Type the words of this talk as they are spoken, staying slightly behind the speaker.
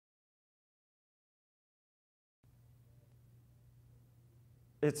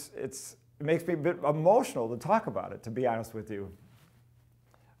it makes me a bit emotional to talk about it, to be honest with you.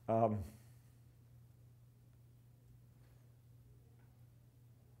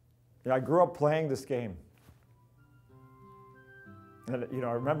 I grew up playing this game. And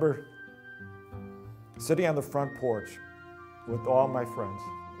I remember sitting on the front porch with all my friends.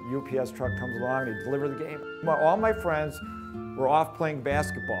 The UPS truck comes along, they deliver the game. All my friends were off playing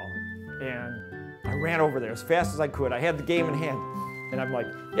basketball, and I ran over there as fast as I could. I had the game in hand, and I'm like,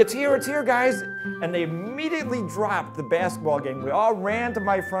 it's here, guys. And they immediately dropped the basketball game. We all ran to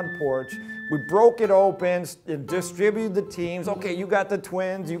my front porch. We broke it open and distributed the teams. Okay, you got the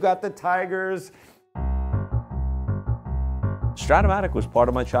Twins, you got the Tigers. Strat-O-Matic was part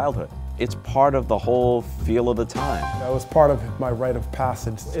of my childhood. It's part of the whole feel of the time. That was part of my rite of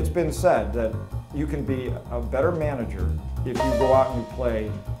passage. It's been said that you can be a better manager if you go out and you play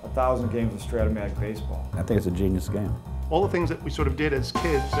 1,000 games of Strat-O-Matic baseball. I think it's a genius game. All the things that we sort of did as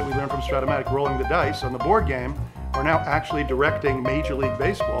kids that we learned from Strat-O-Matic, rolling the dice on the board game, are now actually directing Major League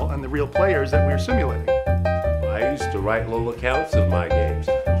Baseball and the real players that we're simulating. I used to write little accounts of my games.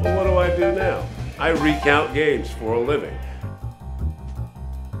 Well, what do I do now? I recount games for a living.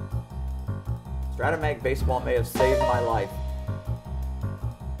 Strat-O-Matic baseball may have saved my life.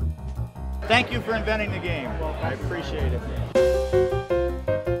 Thank you for inventing the game. I appreciate it.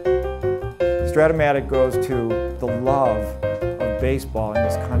 Strat-O-Matic goes to the love of baseball in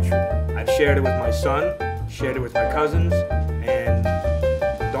this country. I've shared it with my son, shared it with my cousins, and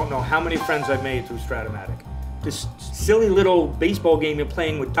don't know how many friends I've made through Strat-O-Matic. This silly little baseball game you're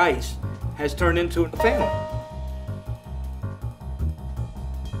playing with dice has turned into a family.